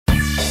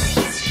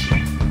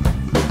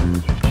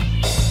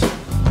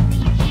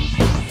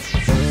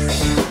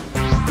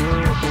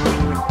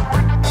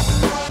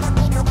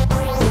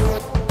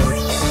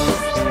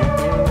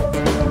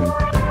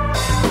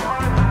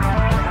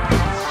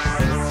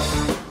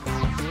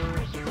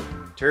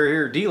Terry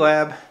here,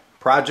 D-Lab,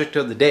 project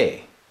of the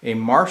day, a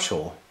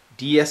Marshall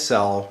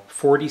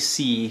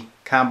DSL40C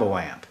combo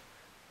amp.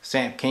 This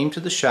amp came to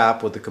the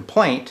shop with a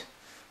complaint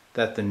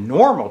that the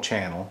normal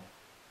channel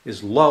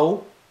is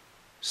low,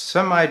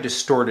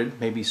 semi-distorted,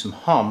 maybe some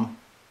hum,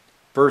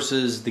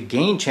 versus the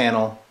gain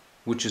channel,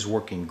 which is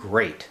working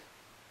great.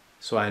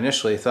 So I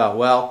initially thought,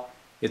 well,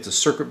 it's a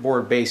circuit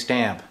board based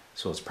amp,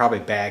 so it's probably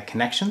bad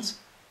connections.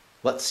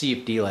 Let's see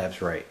if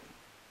D-Lab's right.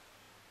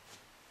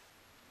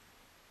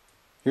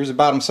 Here's the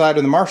bottom side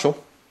of the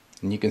Marshall,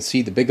 and you can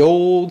see the big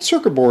old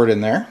circuit board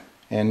in there,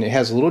 and it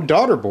has a little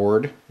daughter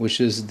board,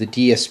 which is the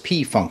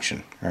DSP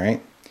function. All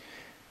right.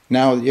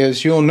 Now,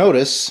 as you'll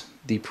notice,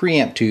 the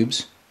preamp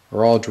tubes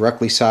are all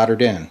directly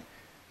soldered in. And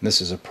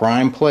this is a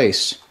prime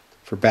place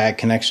for bad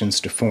connections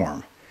to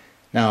form.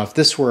 Now, if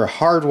this were a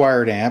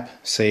hardwired amp,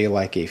 say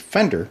like a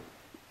Fender,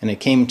 and it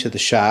came to the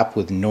shop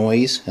with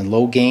noise and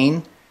low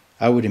gain,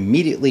 I would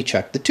immediately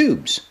check the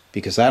tubes,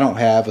 because I don't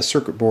have a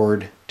circuit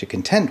board to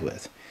contend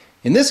with.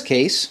 In this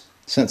case,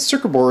 since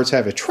circuit boards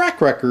have a track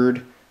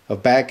record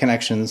of bad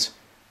connections,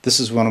 this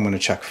is what I'm going to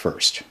check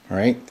first. All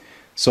right.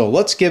 So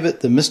let's give it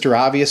the Mr.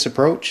 Obvious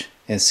approach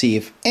and see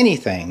if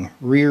anything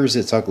rears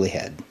its ugly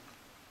head.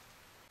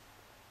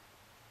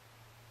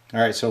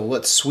 All right, so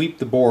let's sweep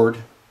the board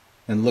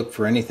and look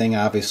for anything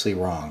obviously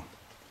wrong.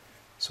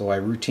 So I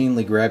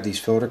routinely grab these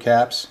filter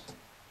caps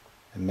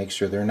and make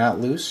sure they're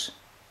not loose,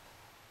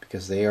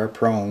 because they are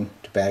prone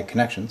to bad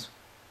connections.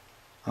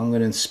 I'm going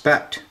to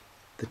inspect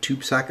the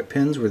tube socket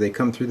pins where they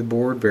come through the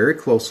board very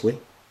closely.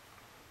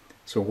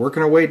 So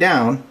working our way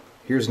down,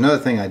 here's another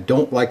thing I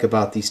don't like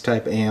about these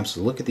type of amps.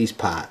 Look at these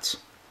pots.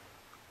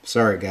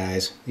 Sorry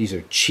guys, these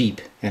are cheap,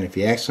 and if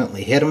you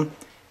accidentally hit them,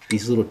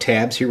 these little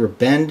tabs here will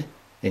bend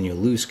and you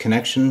lose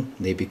connection.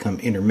 They become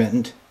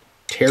intermittent.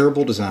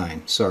 Terrible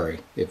design. Sorry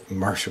if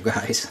Marshall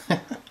guys.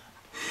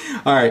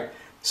 Alright,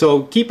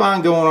 so keep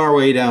on going our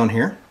way down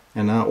here,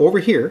 and now over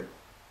here,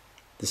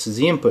 this is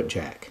the input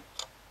jack.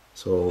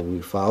 So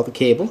we follow the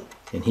cable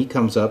and he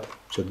comes up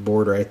to the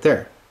board right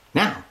there.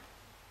 Now,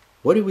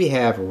 what do we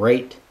have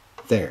right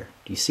there?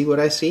 Do you see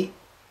what I see?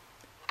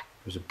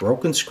 There's a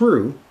broken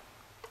screw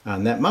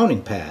on that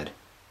mounting pad.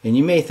 And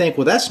you may think,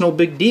 well, that's no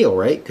big deal,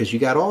 right? Because you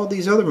got all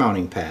these other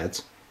mounting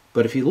pads.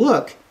 But if you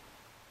look,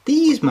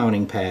 these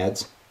mounting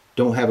pads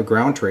don't have a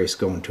ground trace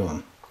going to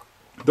them.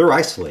 They're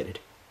isolated.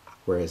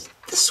 Whereas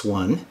this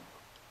one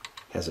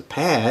has a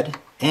pad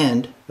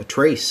and a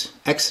trace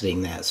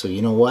exiting that. So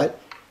you know what?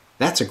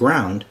 That's a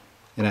ground,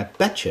 and I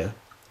bet you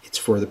it's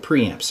for the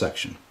preamp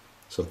section.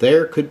 So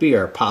there could be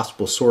our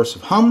possible source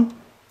of hum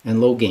and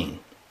low gain.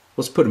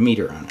 Let's put a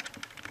meter on it.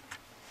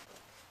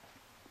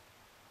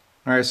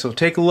 Alright, so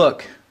take a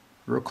look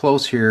real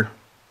close here,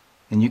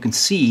 and you can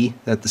see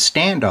that the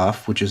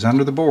standoff, which is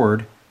under the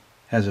board,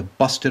 has a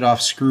busted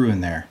off screw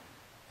in there,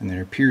 and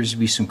there appears to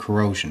be some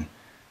corrosion.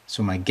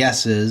 So my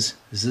guess is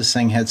this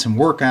thing had some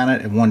work on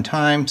it at one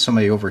time,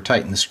 somebody over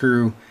tightened the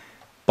screw,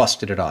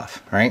 busted it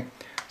off. Alright,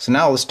 so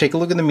now let's take a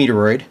look at the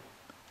meteroid.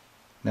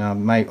 Now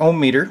my ohm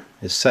meter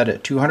is set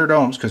at 200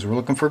 ohms because we're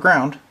looking for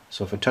ground.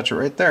 So if I touch it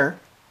right there,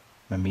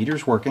 my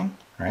meter's working.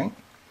 Right?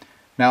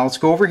 Now let's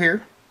go over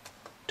here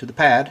to the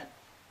pad.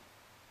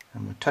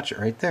 I'm going to touch it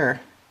right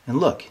there, and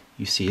look,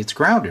 you see it's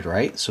grounded,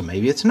 right? So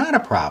maybe it's not a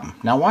problem.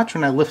 Now watch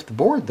when I lift the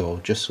board though,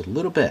 just a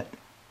little bit.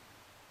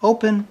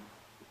 Open,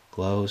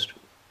 closed,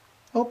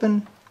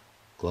 open,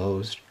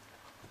 closed.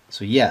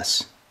 So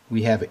yes,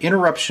 we have an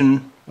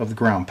interruption of the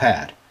ground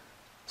pad.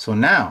 So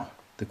now,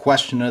 the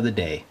question of the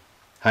day.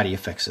 How do you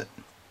fix it?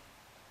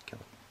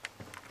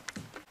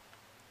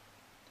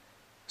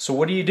 So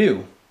what do you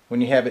do when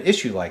you have an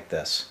issue like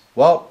this?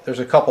 Well, there's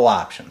a couple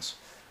options.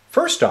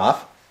 First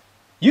off,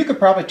 you could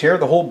probably tear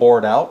the whole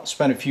board out,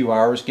 spend a few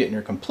hours getting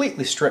her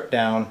completely stripped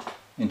down,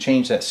 and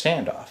change that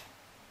standoff.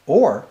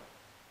 Or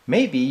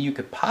maybe you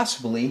could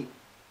possibly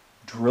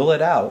drill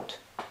it out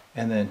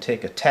and then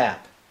take a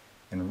tap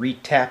and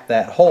re-tap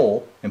that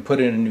hole and put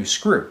in a new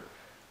screw.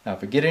 Now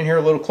if we get in here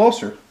a little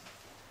closer,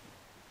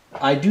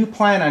 I do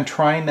plan on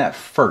trying that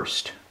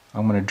first.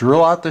 I'm going to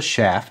drill out the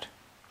shaft,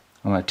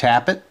 I'm going to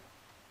tap it,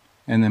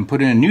 and then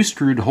put in a new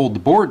screw to hold the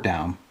board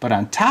down. But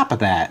on top of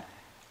that,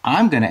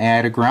 I'm going to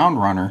add a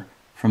ground runner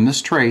from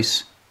this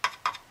trace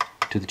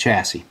to the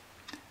chassis.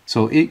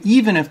 So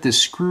even if the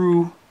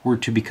screw were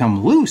to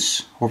become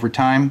loose over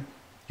time,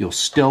 you'll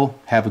still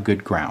have a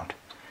good ground.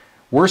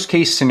 Worst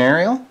case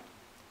scenario,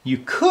 you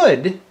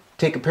could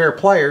take a pair of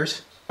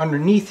pliers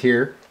underneath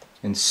here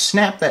and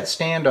snap that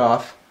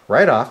standoff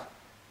right off,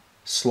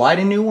 slide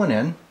a new one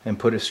in, and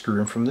put a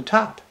screw in from the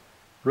top.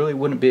 Really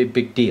wouldn't be a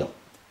big deal.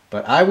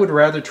 But I would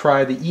rather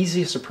try the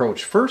easiest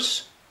approach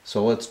first.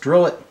 So let's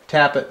drill it,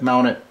 tap it,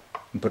 mount it,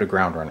 and put a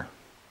ground runner.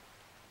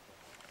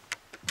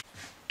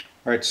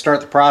 Alright, to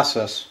start the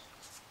process,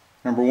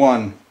 number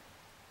one,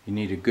 you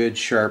need a good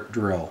sharp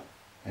drill.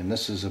 And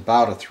this is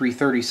about a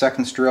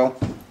 3/32 drill.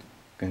 I'm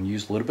going to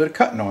use a little bit of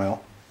cutting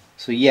oil.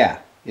 So yeah,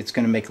 it's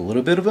going to make a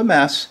little bit of a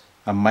mess.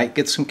 I might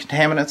get some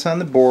contaminants on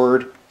the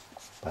board,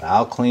 but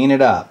I'll clean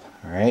it up.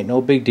 Alright,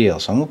 no big deal.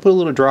 So I'm going to put a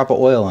little drop of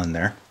oil in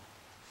there.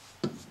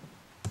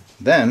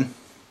 Then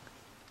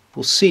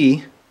we'll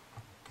see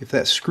if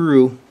that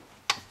screw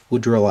will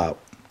drill out.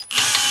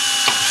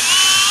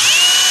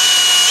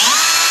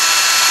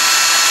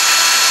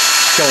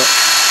 Kill it.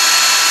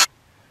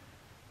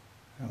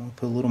 I'll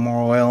put a little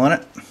more oil in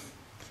it.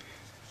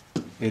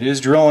 It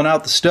is drilling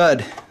out the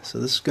stud, so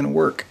this is going to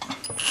work.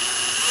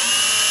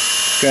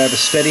 Just gotta have a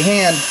steady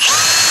hand.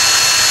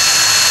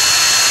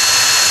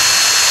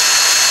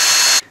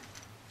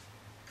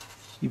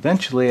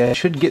 Eventually I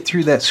should get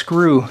through that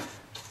screw.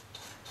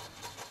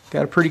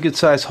 Got a pretty good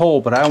sized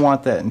hole, but I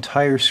want that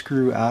entire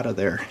screw out of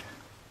there.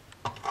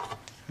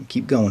 And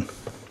keep going.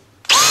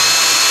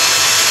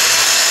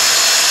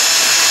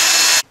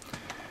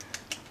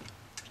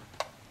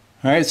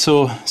 Alright,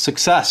 so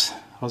success.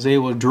 I was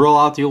able to drill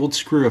out the old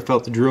screw. I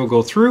felt the drill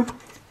go through.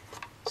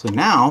 So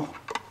now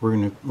we're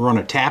going to run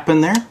a tap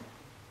in there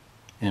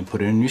and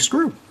put in a new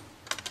screw.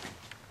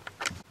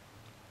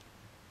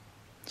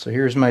 So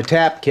here's my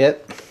tap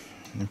kit.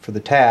 And for the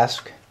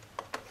task,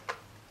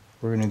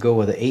 we're going to go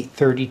with an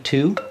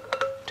 832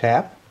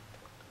 tap.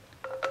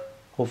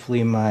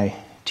 Hopefully my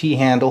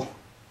T-handle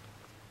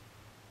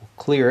will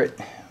clear it,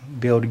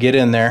 be able to get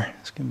in there.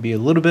 It's going to be a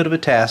little bit of a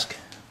task,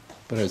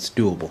 but it's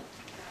doable.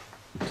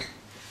 Kill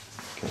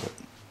it.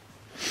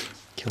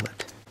 Kill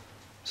it.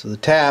 So the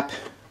tap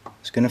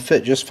is going to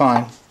fit just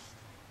fine.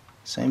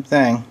 Same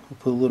thing. We'll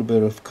put a little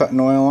bit of cutting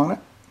oil on it.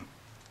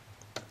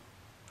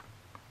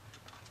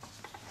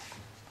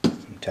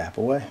 And tap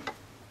away.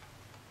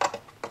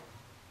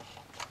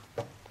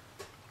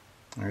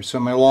 Alright, so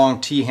my long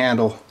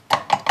T-handle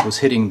was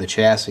hitting the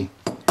chassis,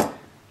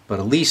 but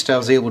at least I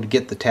was able to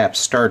get the tap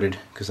started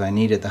because I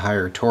needed the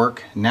higher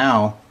torque.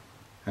 Now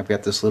I've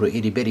got this little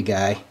itty bitty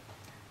guy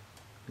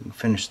who can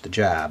finish the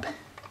job.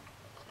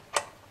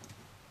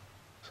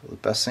 So the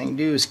best thing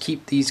to do is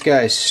keep these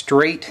guys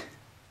straight,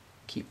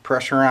 keep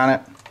pressure on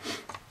it,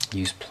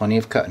 use plenty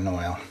of cutting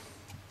oil.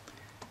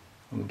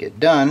 When we get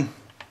done,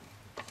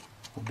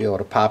 we'll be able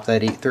to pop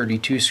that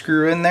 832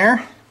 screw in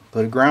there,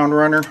 put a ground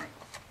runner.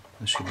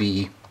 This should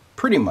be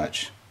pretty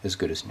much as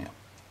good as new.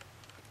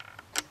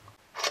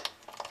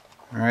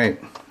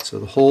 Alright, so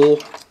the hole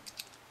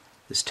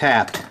is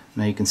tapped.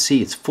 Now you can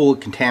see it's full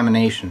of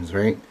contaminations,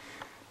 right?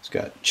 It's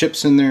got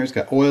chips in there, it's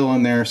got oil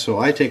in there, so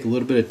I take a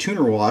little bit of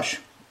tuner wash.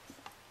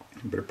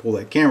 You better pull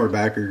that camera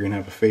back or you're going to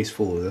have a face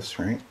full of this,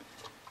 right?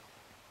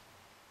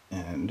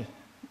 And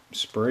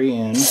spray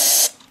in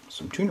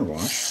some tuner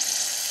wash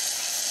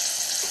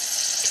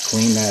to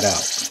clean that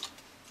out.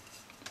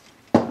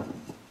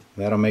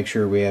 That'll make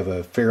sure we have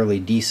a fairly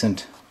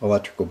decent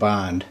electrical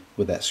bond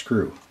with that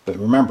screw. But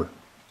remember,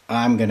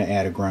 I'm going to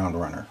add a ground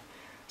runner.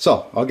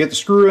 So I'll get the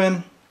screw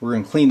in, we're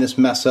going to clean this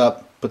mess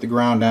up, put the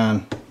ground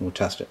on, and we'll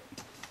test it.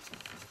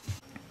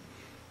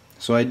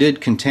 So I did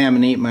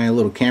contaminate my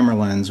little camera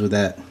lens with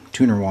that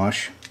tuner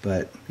wash,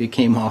 but it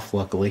came off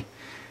luckily.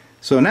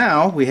 So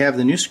now we have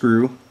the new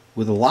screw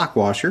with a lock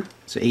washer.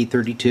 It's an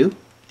 832.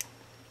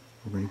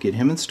 We're going to get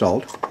him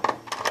installed.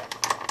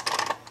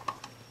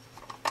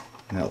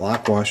 And that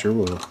lock washer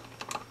will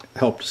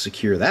help to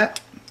secure that.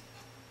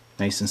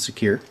 Nice and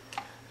secure.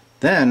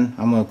 Then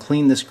I'm going to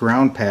clean this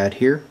ground pad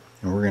here,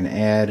 and we're going to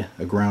add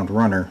a ground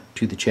runner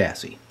to the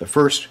chassis. But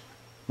first,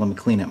 let me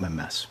clean up my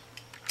mess.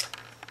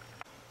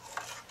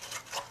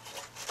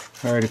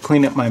 Alright, to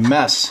clean up my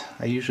mess,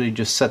 I usually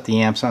just set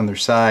the amps on their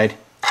side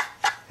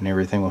and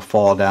everything will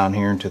fall down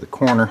here into the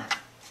corner.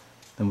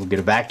 Then we'll get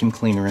a vacuum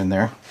cleaner in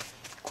there.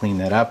 Clean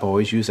that up. I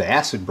always use an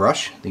acid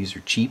brush. These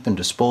are cheap and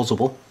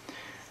disposable.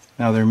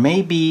 Now there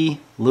may be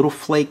little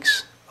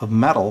flakes of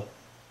metal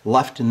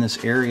left in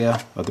this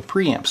area of the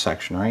preamp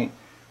section, right?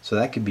 So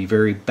that could be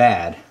very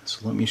bad.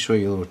 So let me show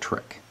you a little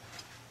trick.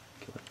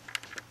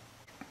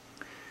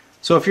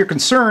 So if you're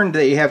concerned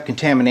that you have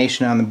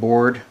contamination on the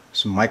board,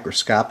 some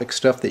microscopic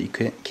stuff that you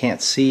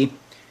can't see,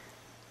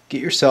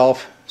 get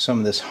yourself some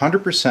of this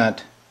 100%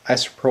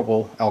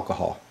 isopropyl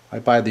alcohol. I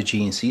buy the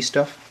GNC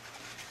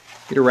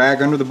stuff. Get a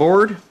rag under the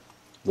board,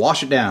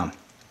 wash it down.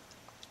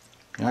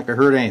 You're not going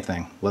to hurt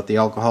anything. Let the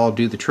alcohol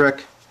do the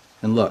trick,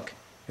 and look,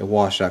 it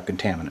washed out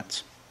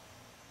contaminants.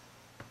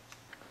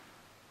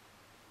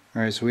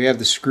 Alright, so we have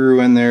the screw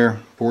in there,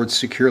 board's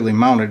securely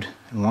mounted,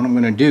 and what I'm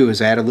going to do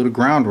is add a little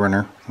ground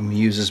runner. I'm going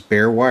to use this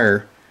bare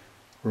wire.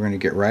 We're going to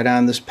get right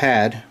on this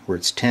pad where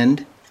it's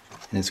tinned,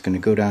 and it's going to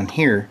go down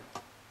here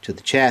to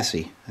the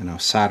chassis, and I'll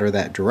solder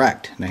that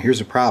direct. Now here's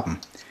the problem.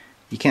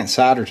 You can't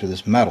solder to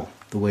this metal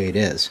the way it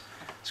is.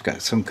 It's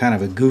got some kind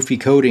of a goofy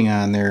coating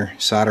on there.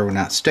 Solder will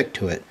not stick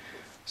to it.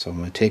 So I'm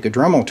going to take a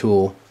Dremel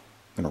tool,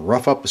 I'm going to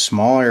rough up a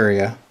small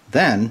area,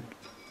 then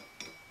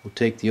we'll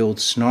take the old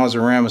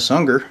Snozeramus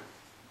Unger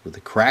with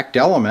a cracked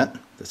element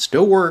that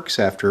still works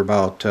after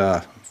about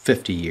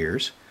 50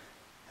 years,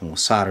 and we'll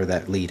solder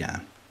that lead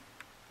on.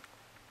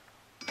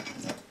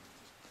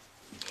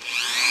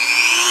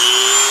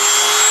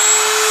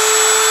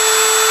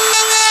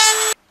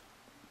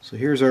 So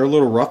here's our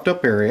little roughed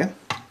up area.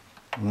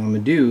 What I'm going to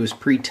do is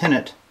pre-tin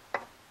it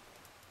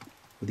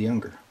with the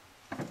Unger.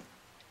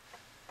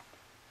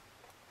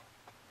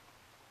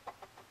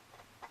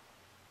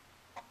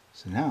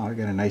 So now I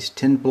got a nice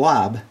tin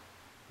blob,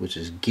 which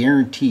is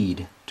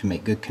guaranteed to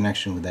make good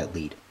connection with that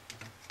lead.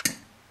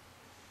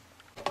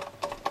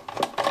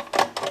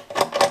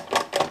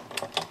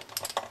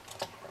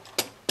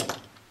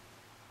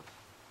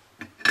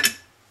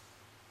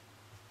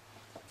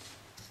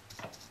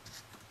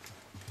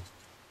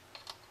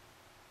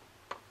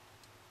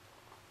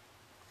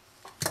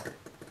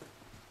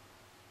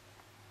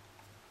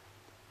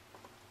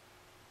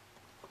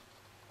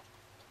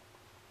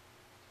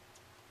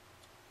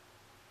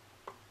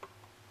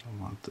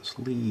 I want this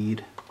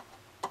lead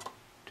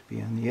to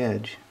be on the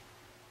edge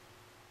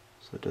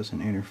so it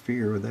doesn't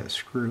interfere with that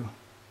screw.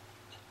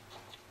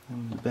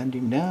 I'm going to bend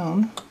him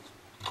down,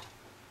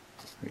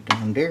 right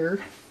down there.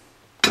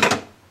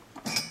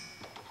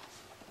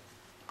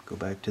 Go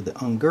back to the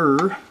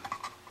unger.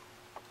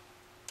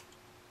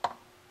 Put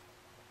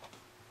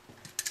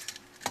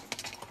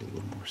a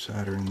little more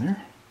solder in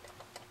there.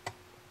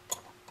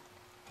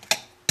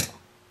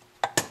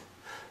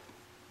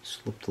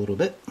 Slipped a little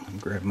bit. I'll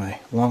grab my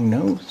long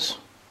nose.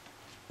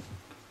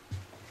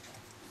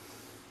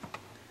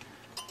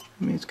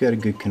 I mean, it's got a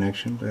good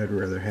connection, but I'd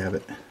rather have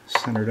it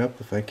centered up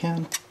if I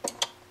can.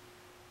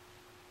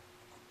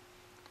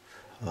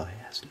 Oh,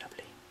 yeah, it's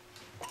lovely.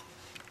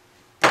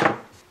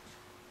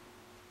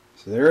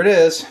 So there it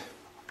is.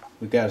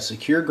 We've got a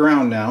secure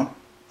ground now.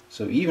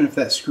 So even if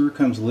that screw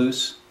comes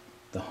loose,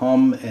 the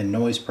hum and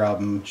noise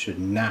problem should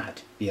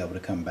not be able to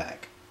come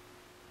back.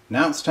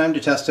 Now it's time to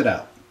test it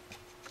out.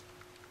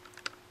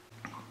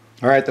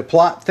 Alright, the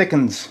plot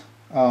thickens.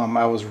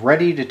 I was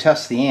ready to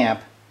test the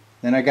amp.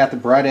 Then I got the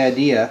bright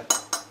idea,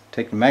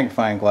 take the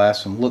magnifying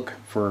glass and look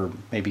for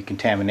maybe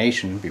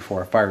contamination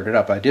before I fired it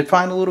up. I did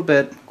find a little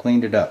bit,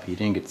 cleaned it up. You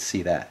didn't get to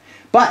see that.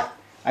 But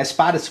I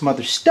spotted some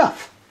other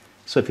stuff.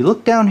 So if you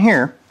look down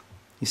here,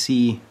 you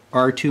see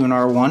R2 and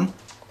R1.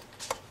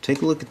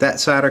 Take a look at that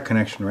solder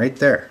connection right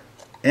there.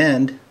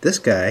 And this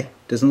guy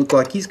doesn't look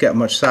like he's got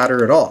much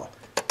solder at all.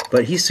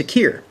 But he's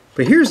secure.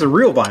 But here's the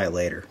real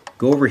violator.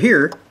 Go over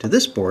here to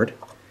this board.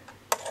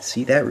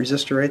 See that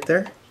resistor right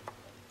there?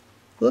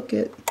 Look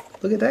at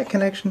that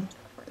connection.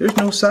 There's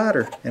no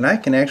solder, and I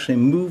can actually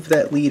move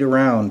that lead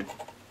around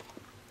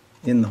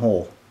in the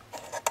hole.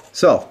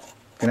 So,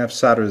 I'm gonna have to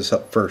solder this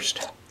up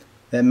first.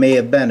 That may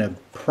have been a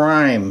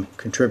prime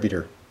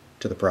contributor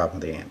to the problem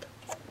with the amp.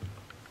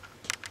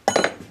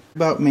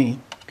 About me,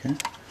 okay.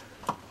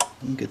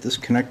 Let me get this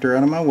connector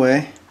out of my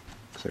way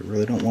because I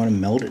really don't want to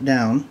melt it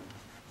down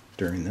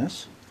during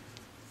this.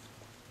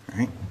 All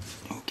right,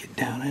 get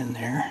down in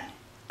there.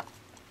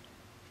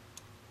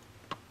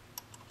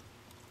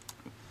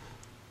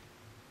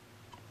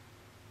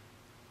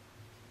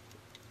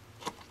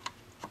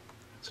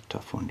 It's a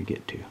tough one to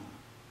get to.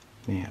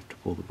 May have to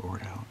pull the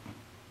board out.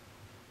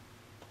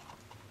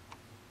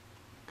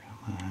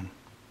 Come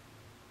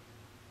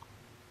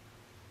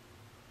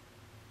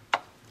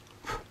on.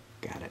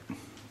 Got it.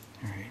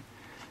 Alright.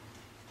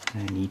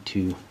 I need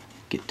to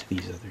get to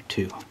these other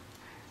two.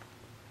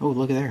 Oh,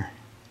 look at there.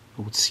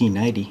 Old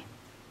C90.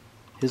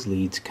 His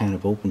lead's kind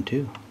of open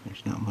too.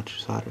 There's not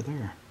much solder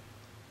there.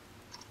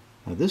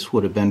 Now this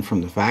would have been from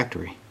the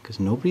factory because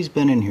nobody's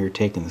been in here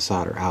taking the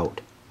solder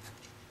out.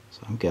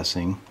 So I'm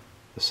guessing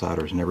the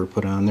solder's never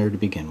put on there to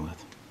begin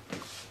with.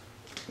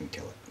 And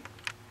kill it.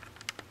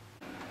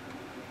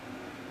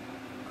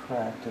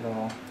 Cracked it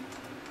all.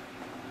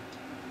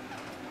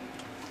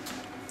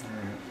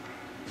 Alright.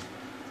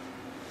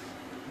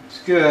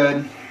 Looks good.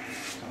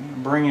 I'm going to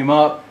bring him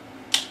up.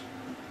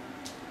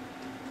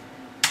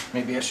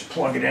 Maybe I should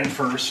plug it in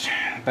first.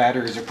 The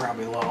batteries are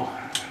probably low.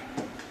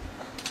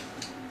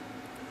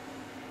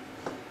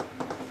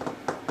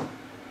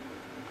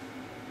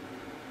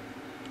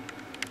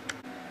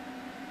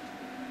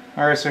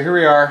 Alright, so here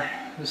we are.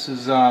 This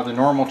is the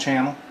normal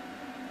channel.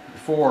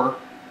 Before,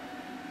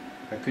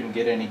 I couldn't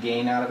get any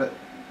gain out of it.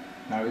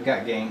 Now we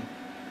got gain.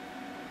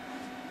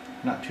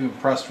 Not too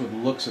impressed with the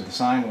looks of the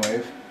sine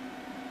wave.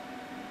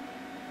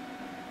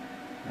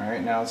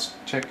 Alright, now let's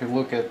take a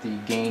look at the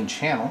gain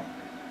channel.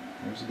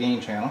 There's the gain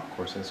channel. Of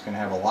course, that's going to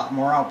have a lot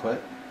more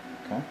output.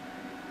 Okay.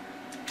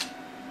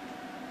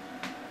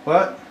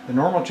 But the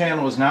normal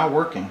channel is now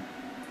working.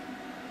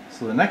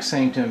 So the next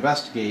thing to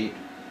investigate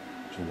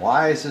is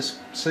why is this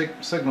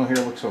signal here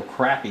look so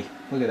crappy?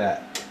 Look at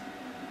that.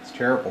 It's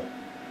terrible.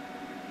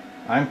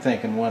 I'm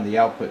thinking one of the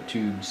output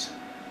tubes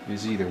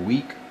is either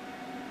weak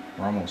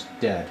or almost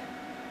dead.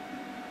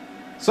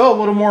 So a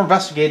little more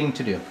investigating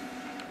to do.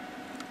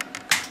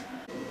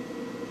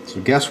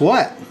 So guess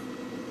what?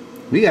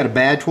 We got a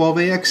bad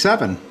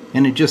 12AX7,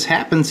 and it just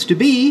happens to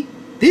be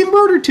the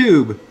inverter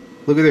tube.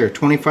 Look at there,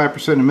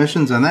 25%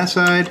 emissions on that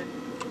side,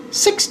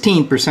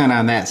 16%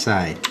 on that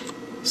side.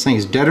 This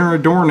thing's deader than a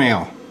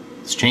doornail.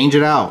 Let's change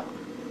it out.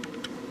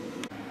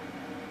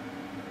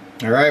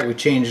 Alright, we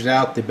changed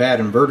out the bad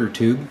inverter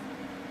tube.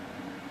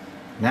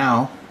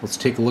 Now, let's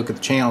take a look at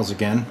the channels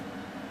again.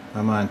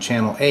 I'm on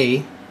channel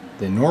A,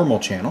 the normal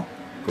channel.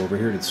 Go over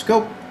here to the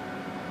scope.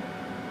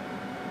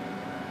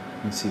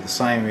 You can see the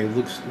sine wave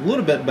looks a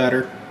little bit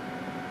better.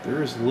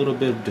 There is a little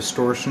bit of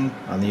distortion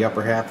on the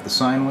upper half of the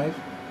sine wave.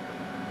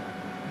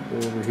 Go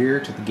over here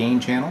to the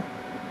gain channel.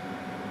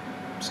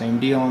 Same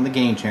deal on the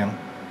gain channel.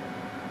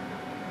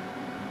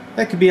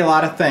 That could be a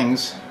lot of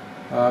things.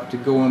 I'll have to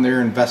go in there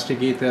and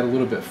investigate that a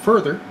little bit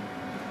further.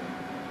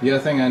 The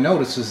other thing I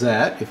noticed is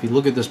that if you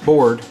look at this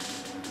board,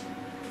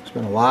 there's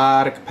been a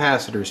lot of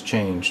capacitors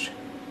changed.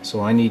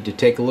 So I need to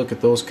take a look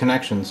at those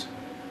connections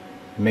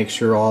and make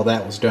sure all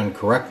that was done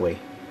correctly.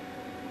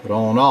 But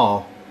all in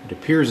all, it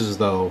appears as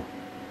though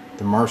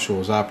the Marshall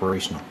is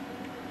operational.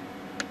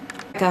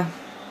 Okay.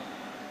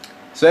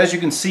 So as you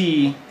can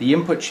see, the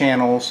input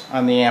channels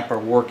on the amp are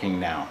working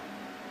now.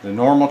 The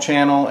normal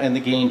channel and the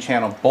gain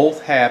channel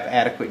both have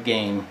adequate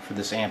gain for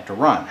this amp to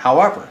run.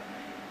 However,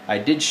 I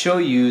did show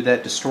you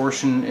that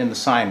distortion in the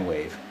sine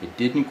wave. It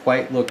didn't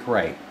quite look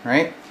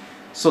right?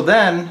 So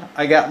then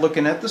I got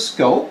looking at the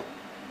scope,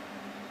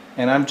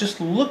 and I'm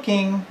just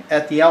looking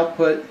at the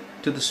output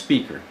to the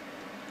speaker.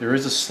 There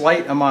is a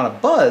slight amount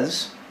of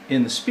buzz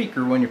in the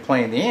speaker when you're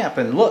playing the amp,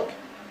 and look,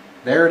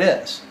 there it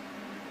is.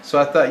 So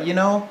I thought, you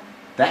know,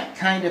 that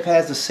kind of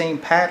has the same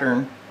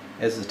pattern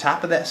as the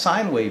top of that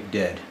sine wave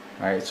did.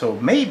 Alright, so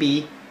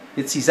maybe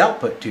it's these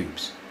output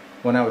tubes.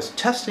 When I was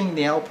testing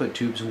the output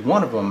tubes,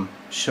 one of them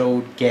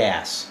showed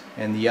gas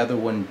and the other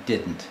one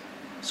didn't.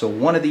 So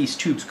one of these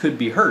tubes could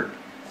be hurt.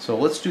 So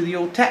let's do the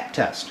old tap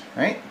test.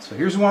 Right? So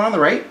here's one on the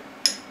right.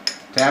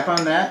 Tap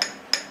on that.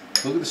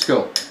 Look at the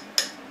scope.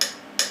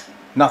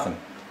 Nothing.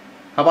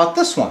 How about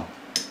this one?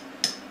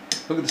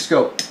 Look at the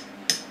scope.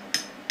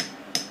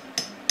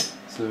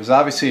 So there's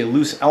obviously a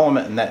loose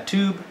element in that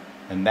tube,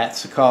 and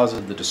that's the cause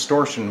of the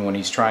distortion when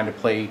he's trying to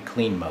play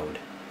clean mode.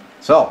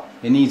 So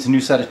it needs a new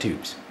set of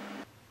tubes.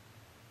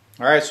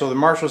 Alright, so the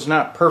Marshall's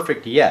not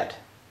perfect yet,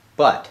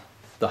 but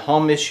the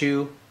hum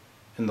issue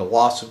and the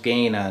loss of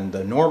gain on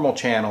the normal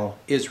channel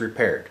is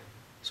repaired.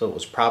 So it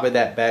was probably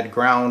that bad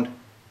ground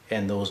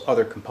and those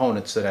other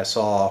components that I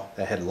saw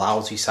that had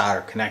lousy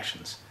solder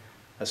connections.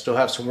 I still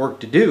have some work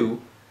to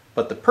do,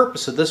 but the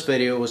purpose of this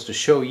video was to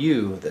show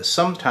you that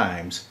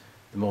sometimes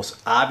the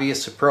most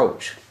obvious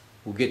approach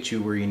will get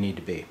you where you need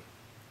to be.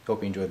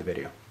 Hope you enjoyed the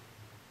video.